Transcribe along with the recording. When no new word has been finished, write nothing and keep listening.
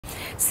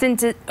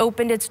Since it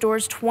opened its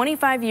doors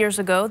 25 years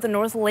ago, the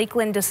North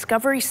Lakeland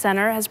Discovery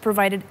Center has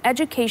provided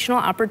educational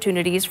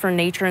opportunities for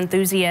nature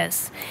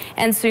enthusiasts.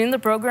 And soon the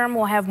program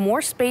will have more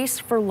space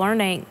for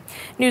learning.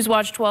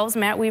 Newswatch 12's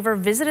Matt Weaver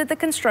visited the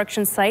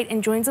construction site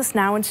and joins us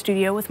now in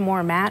studio with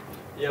more. Matt?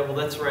 Yeah, well,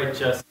 that's right,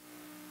 Jess.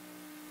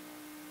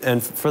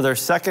 And for their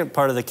second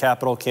part of the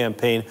capital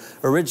campaign,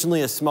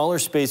 originally a smaller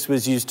space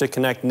was used to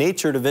connect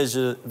nature to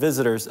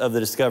visitors of the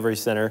Discovery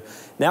Center.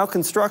 Now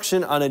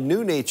construction on a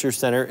new nature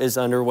center is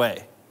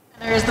underway.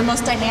 There is the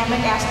most dynamic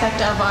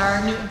aspect of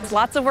our new...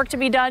 Lots of work to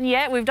be done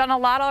yet. We've done a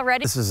lot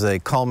already. This is a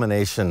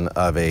culmination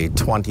of a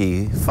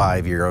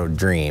 25-year-old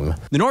dream.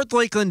 The North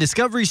Lakeland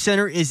Discovery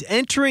Center is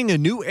entering a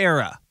new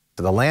era.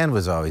 The land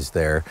was always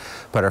there,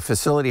 but our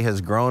facility has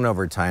grown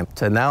over time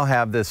to now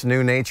have this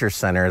new nature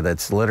center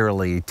that's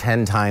literally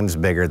 10 times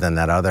bigger than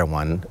that other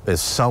one.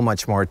 There's so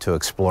much more to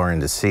explore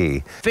and to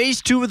see.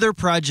 Phase 2 of their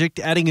project,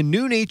 adding a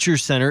new nature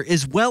center,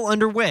 is well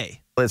underway.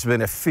 It's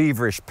been a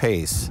feverish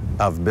pace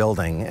of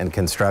building and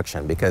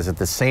construction because at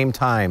the same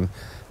time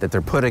that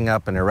they're putting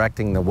up and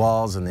erecting the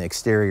walls and the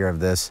exterior of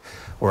this,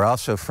 we're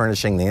also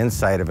furnishing the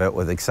inside of it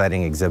with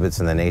exciting exhibits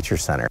in the nature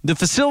center. The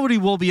facility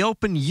will be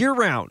open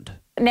year-round.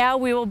 Now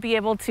we will be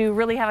able to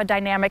really have a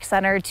dynamic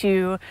center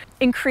to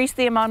increase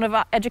the amount of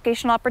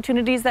educational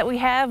opportunities that we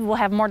have. We'll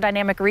have more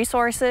dynamic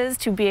resources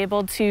to be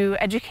able to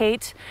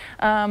educate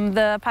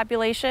the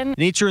population.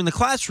 Nature in the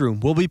classroom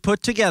will be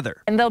put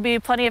together. And there'll be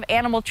plenty of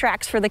animal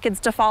tracks for the kids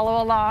to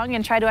follow along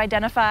and try to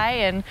identify.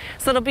 And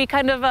so it'll be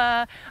kind of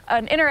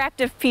an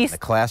interactive piece. The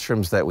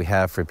classrooms that we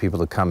have for people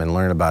to come and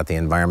learn about the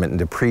environment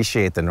and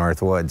appreciate the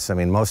North Woods. I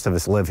mean, most of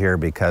us live here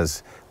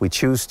because we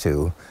choose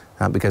to,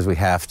 not because we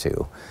have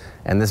to.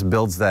 And this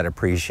builds that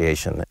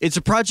appreciation. It's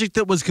a project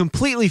that was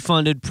completely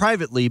funded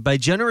privately by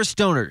generous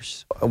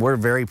donors. We're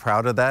very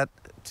proud of that,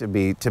 to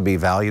be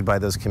valued by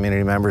those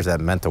community members.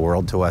 That meant the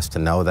world to us to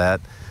know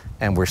that.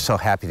 And we're so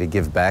happy to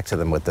give back to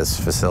them with this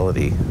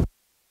facility.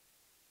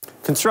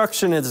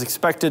 Construction is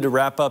expected to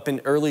wrap up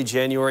in early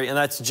January, and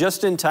that's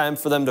just in time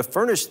for them to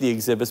furnish the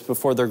exhibits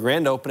before their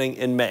grand opening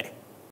in May.